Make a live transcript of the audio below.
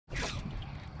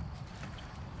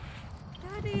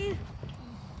Daddy.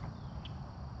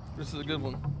 This is a good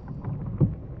one.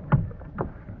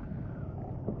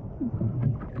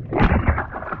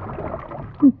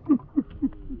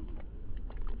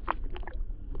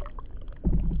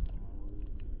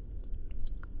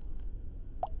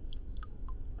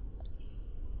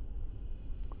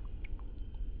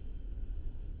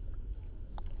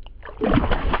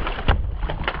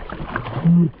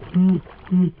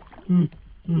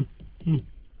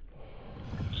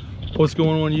 What's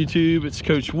going on YouTube? It's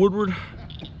Coach Woodward.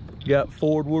 Got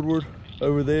Ford Woodward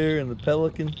over there in the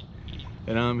Pelican,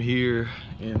 and I'm here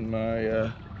in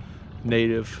my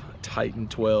native Titan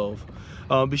 12.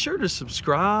 Be sure to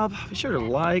subscribe, be sure to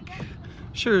like,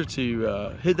 be sure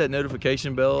to hit that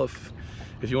notification bell if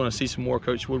you want to see some more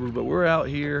Coach Woodward. But we're out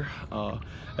here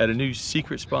at a new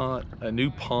secret spot, a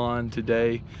new pond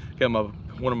today. Got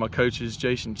one of my coaches,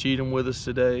 Jason Cheatham, with us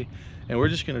today, and we're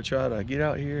just going to try to get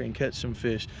out here and catch some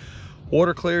fish.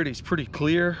 Water clarity is pretty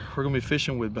clear. We're going to be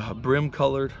fishing with brim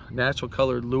colored, natural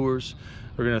colored lures.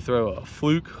 We're going to throw a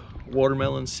fluke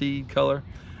watermelon seed color,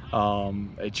 a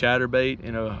chatterbait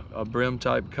in a brim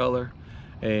type color,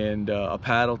 and a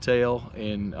paddle tail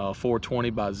in 420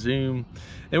 by Zoom.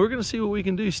 And we're going to see what we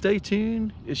can do. Stay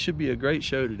tuned. It should be a great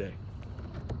show today.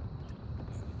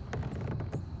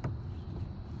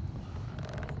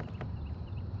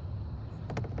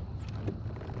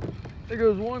 There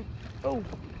goes one. Oh,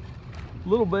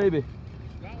 little baby.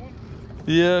 Got one?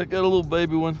 Yeah, got a little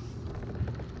baby one.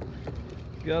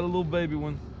 Got a little baby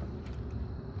one.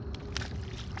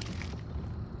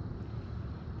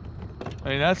 I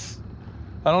mean, I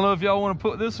don't know if y'all want to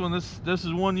put this one. This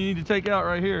is one you need to take out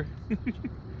right here.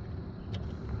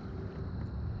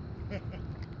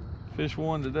 Fish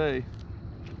one today.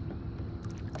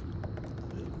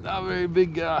 Not a very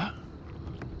big guy.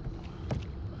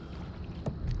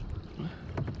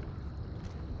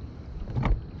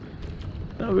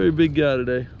 Not a very big guy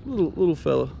today. Little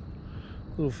fella.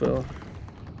 Little fella.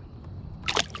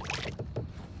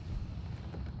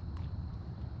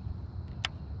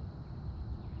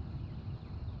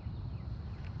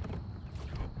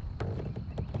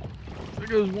 There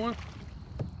goes one.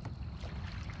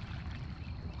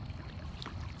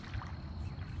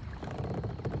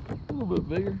 A little bit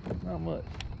bigger, not much.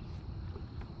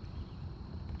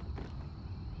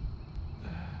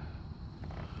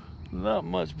 Not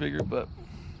much bigger, but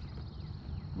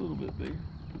a little bit bigger.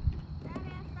 Daddy,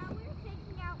 I thought we were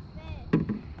taking out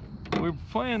fish. We're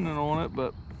planning on it,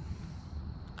 but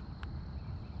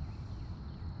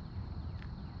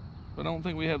I don't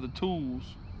think we have the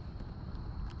tools.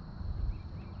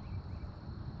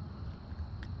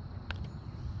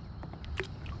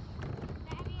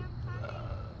 Daddy, I'm coming.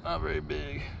 Not very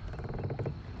big.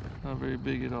 Not very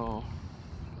big at all.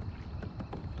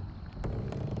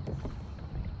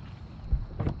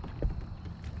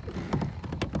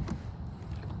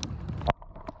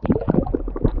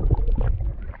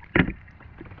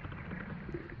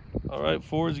 All right,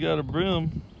 Ford's got a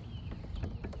brim.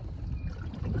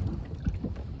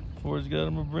 Ford's got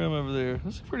him a brim over there.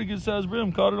 That's a pretty good sized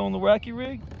brim. Caught it on the wacky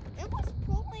rig. It was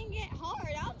pulling it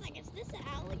hard. I was like, is this an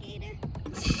alligator?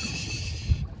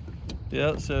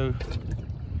 Yeah, so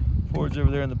Ford's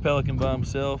over there in the Pelican by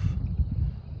himself.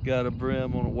 Got a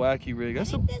brim on a wacky rig. I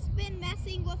think this been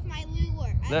messing with my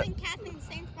lure. I've been casting the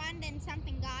same spot and then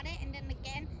something got it, and then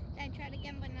again, then I tried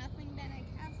again but nothing. Then I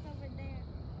cast over there.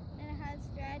 Then it has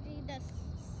strategy to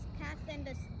cast and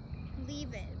just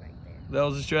leave it right there. That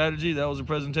was a strategy? That was a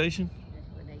presentation? That's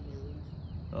what I use.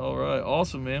 All right,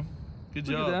 awesome, man. Good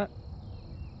job. Look at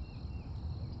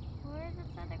Where is it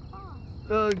set across?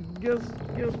 that. Guess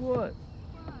what? What?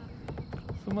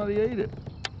 Somebody ate it.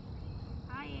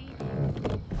 I ate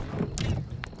it.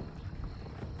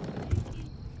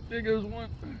 There goes one.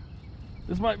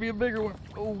 This might be a bigger one.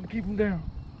 Oh, keep him down.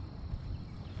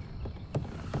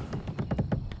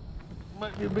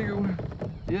 Might be a bigger one.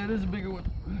 Yeah, it is a bigger one.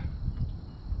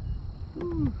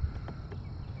 Ooh.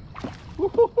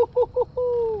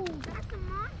 That's a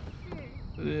monster.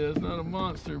 Yeah, it's not a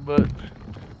monster, but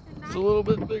it's a little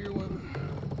bit bigger one.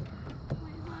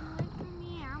 Wait for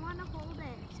me. I want to hold it.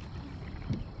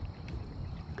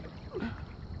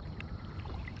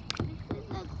 This is a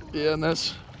cool. Yeah, and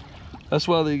that's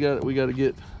why we got to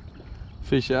get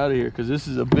fish out of here, because this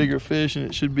is a bigger fish and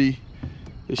it should be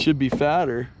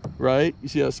fatter, right? You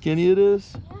see how skinny it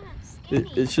is? Yeah, it's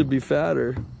skinny. It should be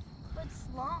fatter. But it's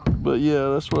long. But yeah,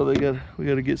 that's why we got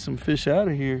to get some fish out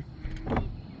of here.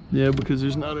 Yeah, because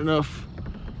there's not enough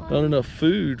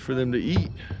food for them to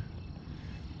eat.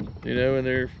 You know, and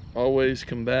they're always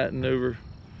combating over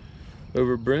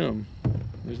brim.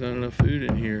 There's not enough food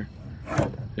in here.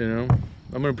 You know,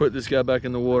 I'm gonna put this guy back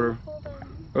in the water. Hold on.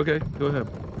 Okay, go ahead.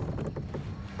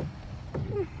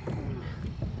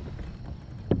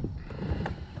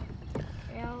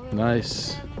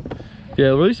 Nice. Yeah,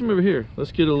 release him over here.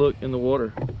 Let's get a look in the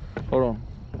water. Hold on.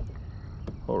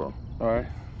 Hold on. All right.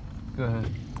 Go ahead.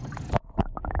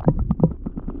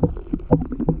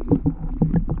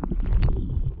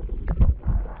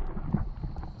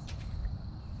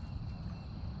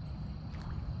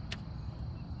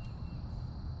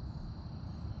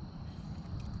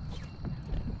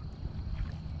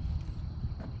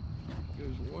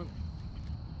 There's one.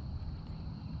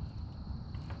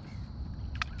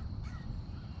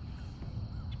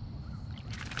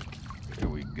 There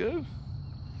we go.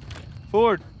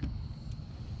 Ford.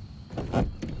 I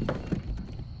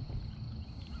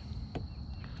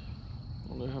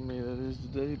don't know how many that is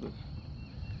today, but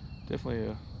definitely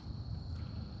a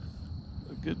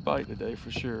good bite today for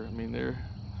sure. I mean,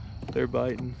 they're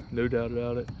biting, no doubt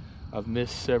about it. I've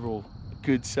missed several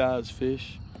good sized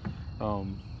fish.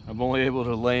 I'm only able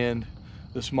to land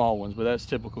the small ones, but that's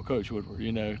typical Coach Woodward.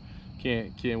 You know,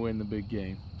 can't win the big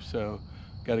game. So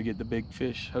got to get the big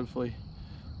fish. Hopefully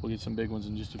we'll get some big ones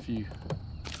in just a few.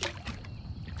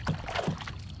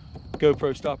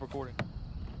 GoPro, stop recording.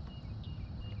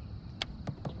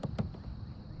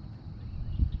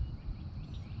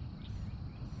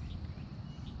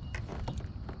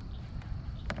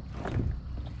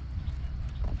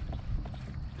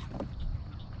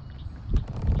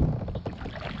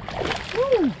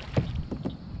 Woo!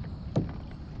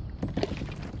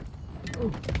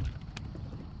 Oh.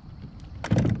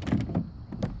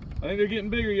 I think they're getting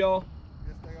bigger, y'all.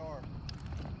 Yes, they are.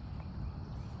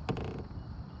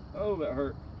 Oh, that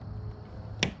hurt.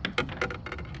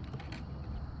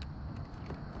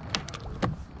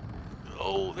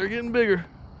 Oh, they're getting bigger.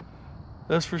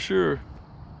 That's for sure.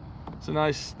 It's a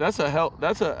nice. That's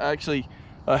actually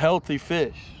a healthy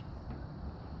fish.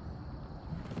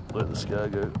 Let this guy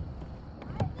go.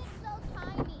 Why is it so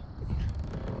tiny?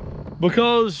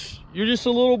 Because you're just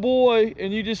a little boy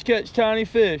and you just catch tiny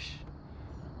fish.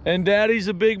 And Daddy's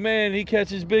a big man, he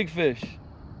catches big fish.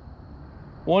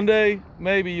 One day,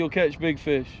 maybe you'll catch big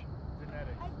fish. I've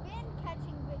been catching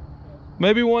big fish.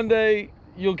 Maybe one day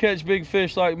you'll catch big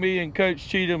fish like me and Coach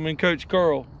Cheatham and Coach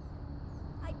Curl.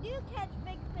 I do catch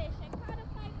big fish. I caught a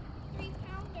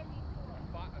 3-pounder before.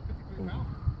 53 pounds.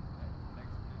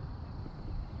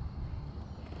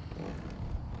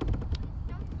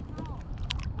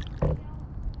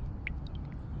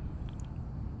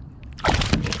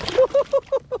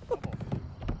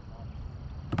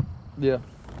 Yeah.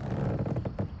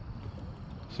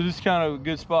 So this is kind of a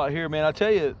good spot here, man. I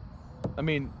tell you, I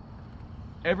mean,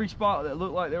 every spot that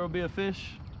looked like there would be a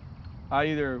fish, I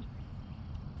either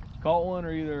caught one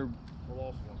or either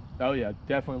Lost one. oh yeah,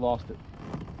 definitely lost it.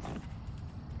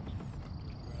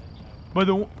 But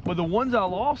the ones I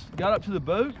lost got up to the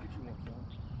boat. Get you one,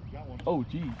 son. Got one. Oh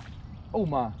geez. Oh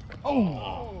my.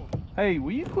 Oh. Hey,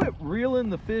 will you quit reeling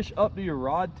the fish up to your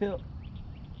rod tip?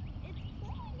 It's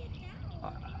pulling it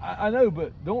down. I know,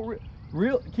 but don't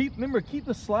remember, keep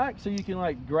the slack so you can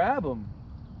like grab them.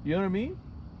 You know what I mean?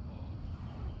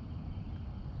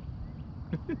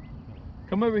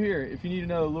 Come over here if you need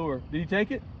another lure. Did you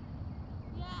take it?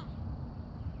 Yeah.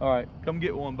 All right, come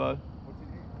get one, bud. What's he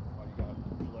need? Oh, you got a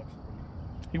collection.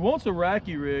 He wants a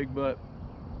racky rig, but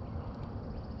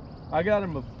I got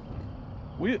him a.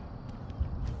 We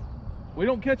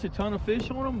don't catch a ton of fish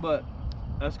on them, but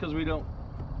that's because we don't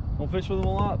fish with them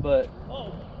a lot. But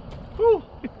Oh. whew.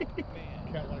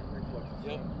 Cat-like reflexes.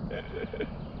 Yep.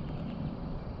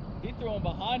 He threw him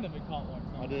behind him and caught one.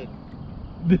 I did.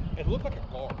 It looked like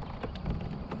a gar.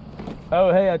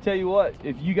 Oh, hey, I tell you what,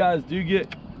 if you guys do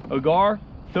get a gar,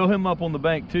 throw him up on the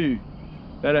bank too.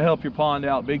 That'll help your pond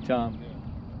out big time. Yeah.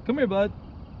 Come here, bud.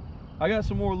 I got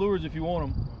some more lures if you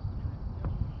want them.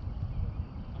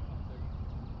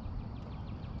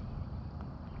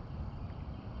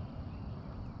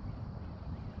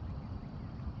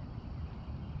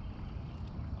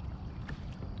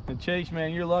 And Chase,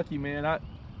 man, you're lucky, man.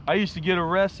 I used to get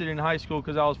arrested in high school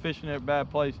because I was fishing at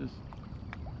bad places.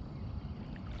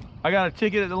 I got a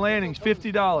ticket at the landings,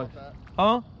 $50.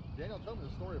 Huh? Daniel told me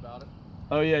the story about it.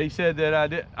 Oh yeah, he said that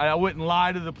I wouldn't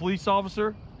lie to the police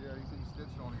officer. Yeah, he said he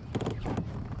stitched on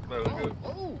you.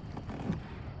 Oh!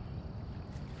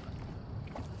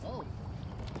 Oh!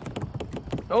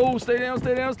 Oh, stay down,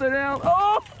 stay down, stay down.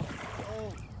 Oh!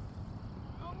 Oh!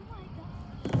 Oh my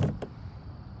god.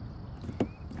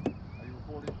 Are you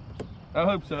recording? I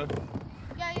hope so.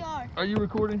 Yeah, you are. Are you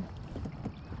recording?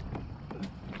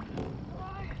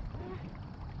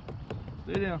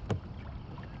 Stay down.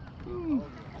 Ooh.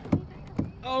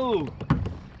 Oh!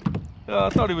 I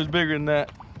thought he was bigger than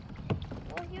that.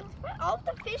 Well, all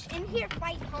the fish in here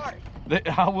fight hard.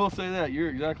 I will say that. You're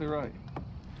exactly right.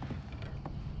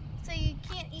 So you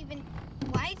can't even.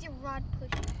 Why is your rod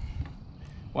pushing?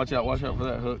 Watch out for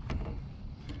that hook.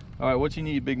 All right, what you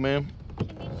need, big man? Can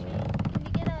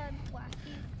you get a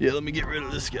wacky Yeah, let me get rid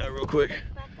of this guy real quick.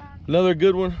 back on? Another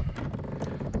good one.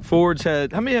 Ford's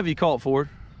had, how many have you caught, Ford?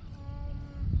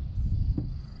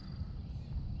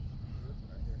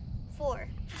 4.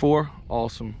 4?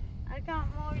 Awesome. I got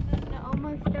more than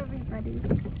almost everybody.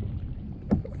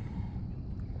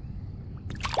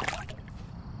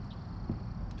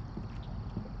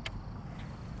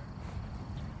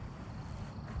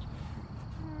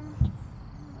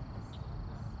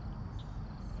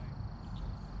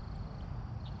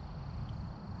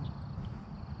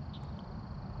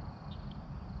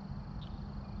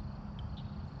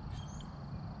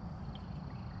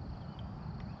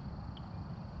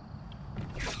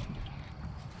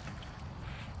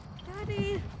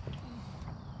 Daddy.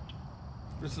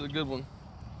 This is a good one.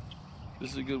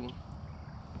 This is a good one.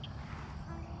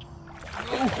 I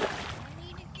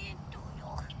need to get to you.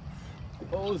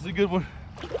 Oh, this is a good one.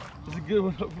 This is a good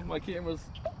one. Hopefully my camera's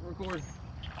recording.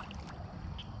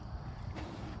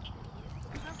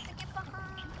 Have to get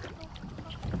behind.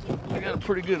 I got a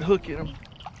pretty good hook in him.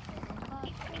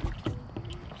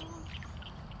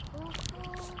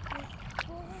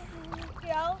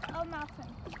 Yeah, I'll mouth him.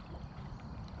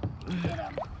 Get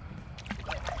him.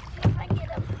 See if I get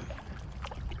him.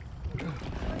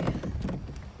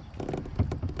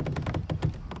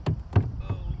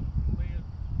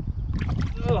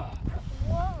 Oh,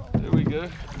 Whoa. there we go.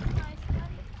 Nice,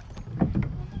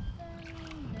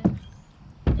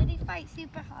 buddy. Did he fight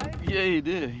super hard? Yeah, he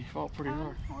did. He fought pretty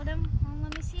hard. Hold him.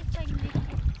 Let me see if I can make it.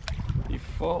 He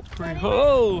fought pretty Daddy,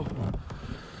 hard.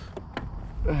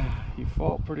 Oh! He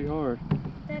fought pretty hard.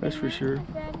 That's for sure.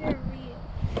 Grab your reel.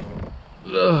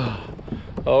 Ugh.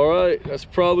 All right, that's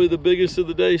probably the biggest of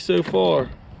the day so far.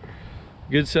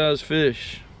 Good sized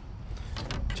fish.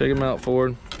 Check him out,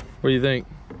 Ford. What do you think?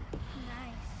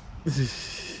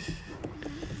 Nice.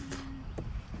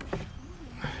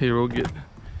 Here, we'll get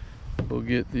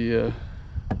the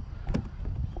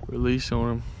release on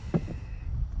him.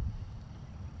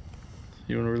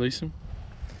 You want to release him?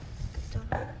 Oh,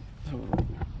 let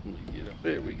me get up.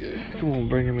 There we go. Come on,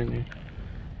 bring him in here.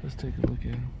 Let's take a look at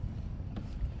him.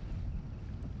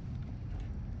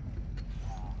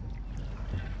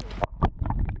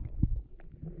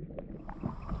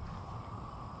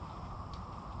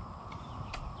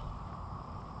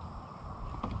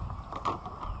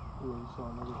 Oh, you saw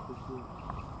another fish there.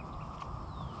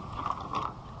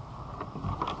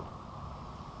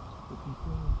 If you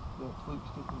can, that fluke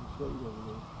stick in the shade over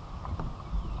there.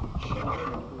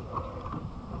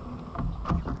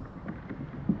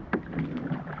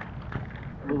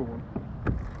 Little one.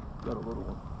 Got a little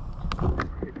one.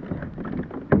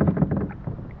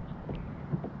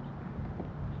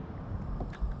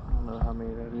 I don't know how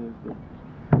many that is, but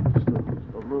just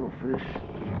a little fish.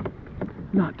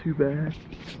 Not too bad.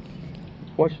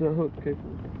 Watch that hook, okay?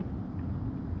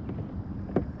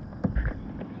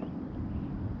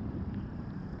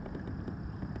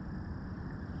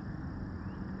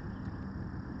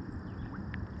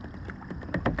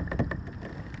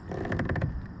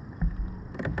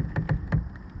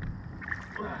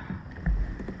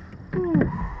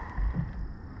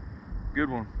 Good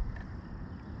one.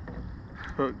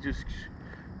 Hook just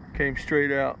came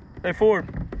straight out. Hey, Ford.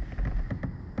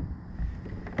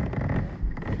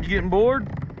 You getting bored?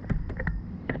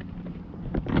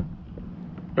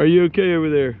 Are you okay over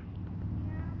there?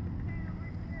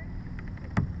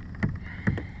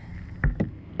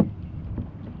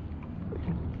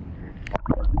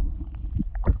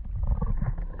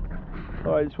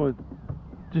 All right, just want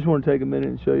to take a minute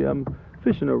and show you. I'm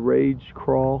fishing a rage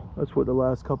crawl. That's what the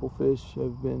last couple fish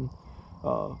have been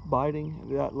biting.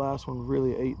 That last one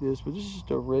really ate this, but this is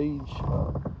just a rage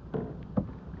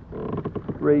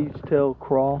tail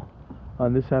crawl.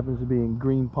 This happens to be in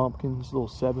green pumpkins, little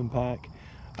 7-pack.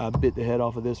 I bit the head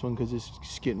off of this one because it's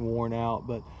just getting worn out.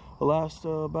 But the last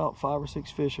about 5 or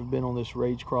 6 fish have been on this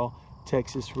rage crawl.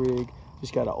 Texas rig,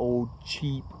 just got an old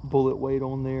cheap bullet weight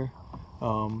on there,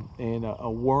 and a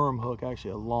worm hook,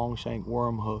 actually a long shank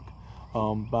worm hook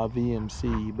by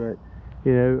VMC. But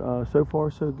you know, so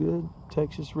far so good.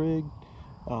 Texas rig,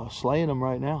 slaying them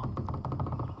right now.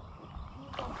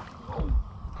 Oh,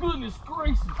 goodness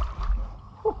gracious!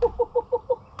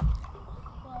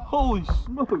 Holy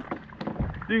smoke!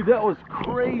 Dude, that was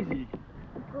crazy.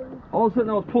 All of a sudden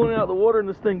I was pulling it out of the water and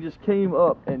this thing just came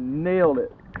up and nailed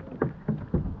it.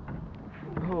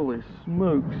 Holy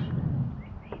smokes.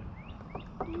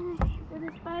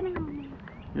 There's a spider on me.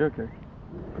 You're okay.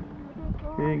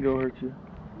 He ain't gonna hurt you.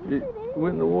 It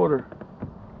went in the water.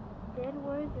 Dead,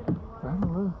 where is it? I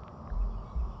don't know.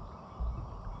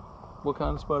 What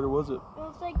kind of spider was it? It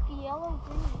was like yellow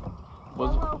green.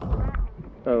 Was it? Yellow brown.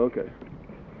 Oh, okay.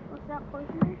 Was that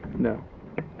poisonous? No.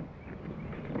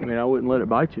 I mean, I wouldn't let it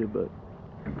bite you, but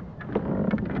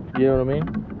you know what I mean?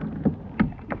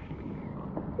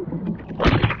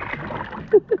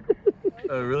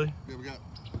 Oh, really? Yeah, we got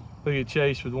Look at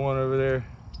Chase with one over there.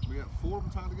 4 of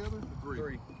them tied together? Or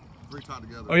 3? 3 tied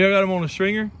together. Oh, y'all got him on a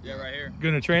stringer? Yeah, right here.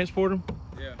 Gonna transport him?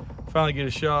 Yeah. Finally get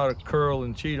a shot of Curl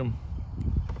and Cheatham.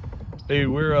 Dude,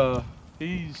 we're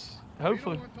he's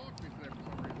hopefully. He don't want to talk to me today for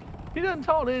some reason. He doesn't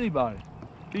talk to anybody.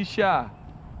 He's shy.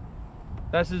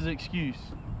 That's his excuse.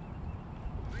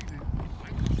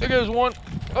 There goes one.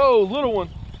 Oh, little one.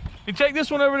 You take this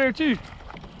one over there too.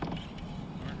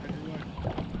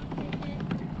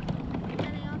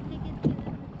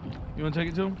 You want to take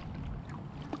it to him?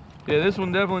 Yeah, this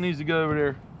one definitely needs to go over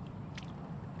there.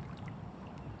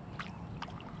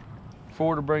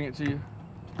 Ford to bring it to you.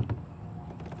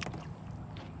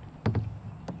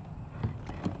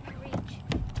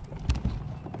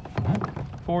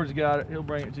 Ford's got it. He'll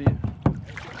bring it to you.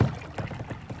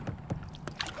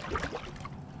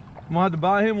 I'm gonna have to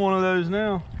buy him one of those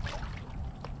now.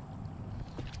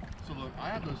 So look, I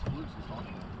have those flukes he's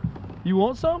talking about. You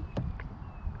want some?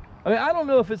 I mean, I don't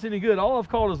know if it's any good. All I've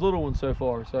caught is little ones so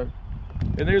far. So,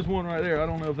 and there's one right there. I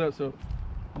don't know if that's a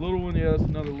little one. Yeah, that's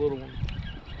another little one.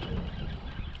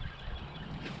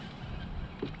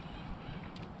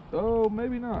 Oh,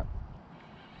 maybe not.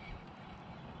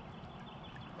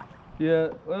 Yeah,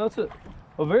 well, that's a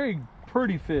very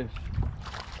pretty fish.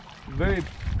 Very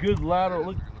good lateral.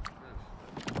 Look,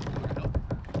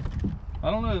 I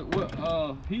don't know what.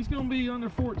 He's gonna be under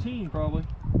 14 probably.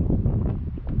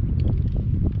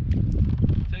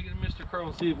 Take it to Mr. Curl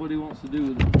and see what he wants to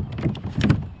do with it.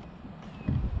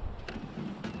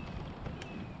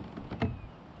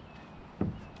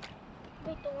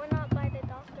 Wait, the one out by the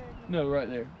doctor. No, right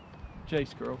there.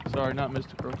 Chase Curl. Sorry, not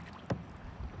Mr. Curl.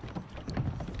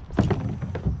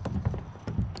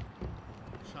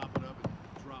 Chop it up and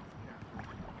drop the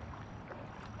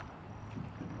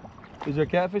catfish. Is there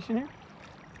catfish in here?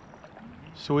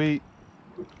 Sweet.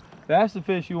 That's the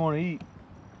fish you want to eat.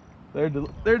 They're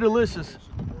delicious.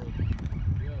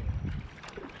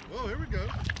 Oh, here we go.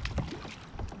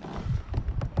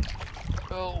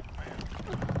 Oh,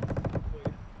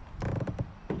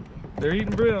 they're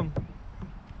eating brim.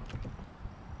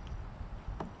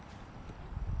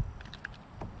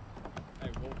 Hey,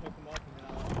 we'll pick them up and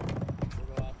then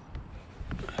we'll go out.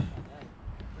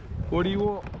 What do you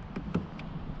want?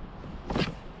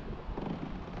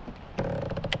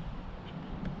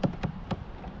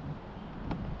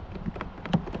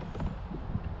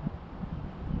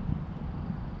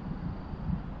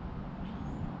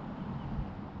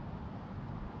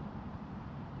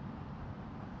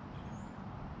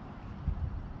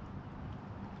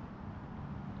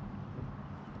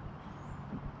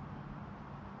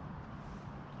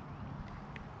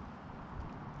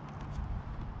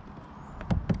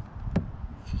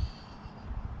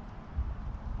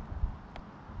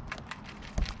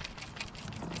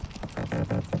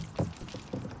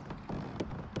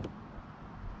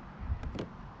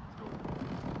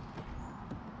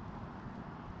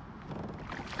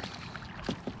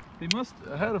 He must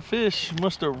have had a fish,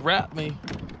 must have wrapped me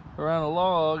around a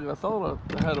log. I thought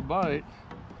I had a bite.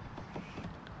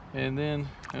 And then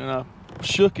I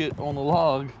shook it on the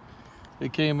log.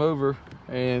 It came over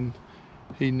and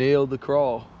he nailed the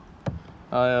crawl.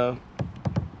 I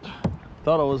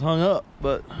thought I was hung up,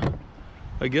 but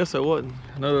I guess I wasn't.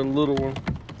 Another little one.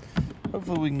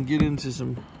 Hopefully we can get into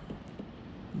some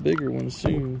bigger ones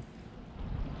soon.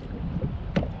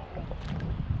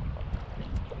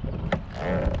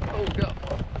 Oh God.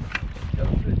 Got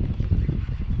a fish.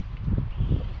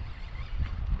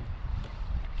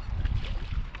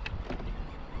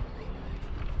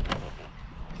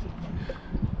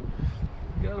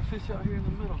 Got a fish out here in the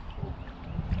middle.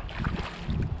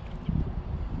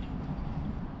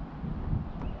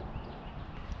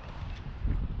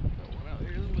 Got one out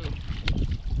here in the middle.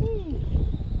 Woo.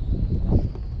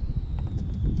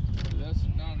 That's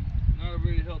not a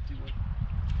very healthy one.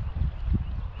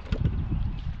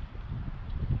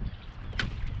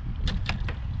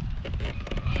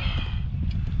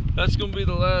 That's gonna be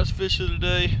the last fish of the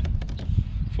day.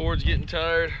 Ford's getting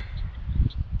tired.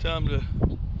 Time to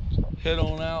head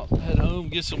on out, head home,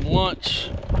 get some lunch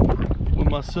with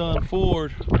my son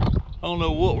Ford. I don't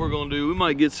know what we're gonna do. We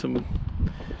might get some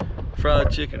fried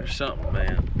chicken or something,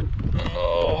 man.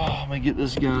 Oh, I'm gonna get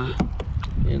this guy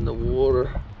in the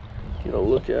water. Get a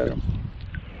look at them.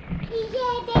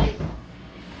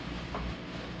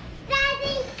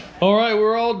 All right,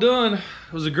 we're all done.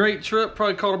 It was a great trip.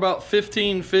 Probably caught about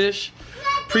 15 fish.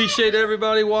 Appreciate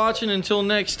everybody watching. Until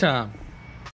next time.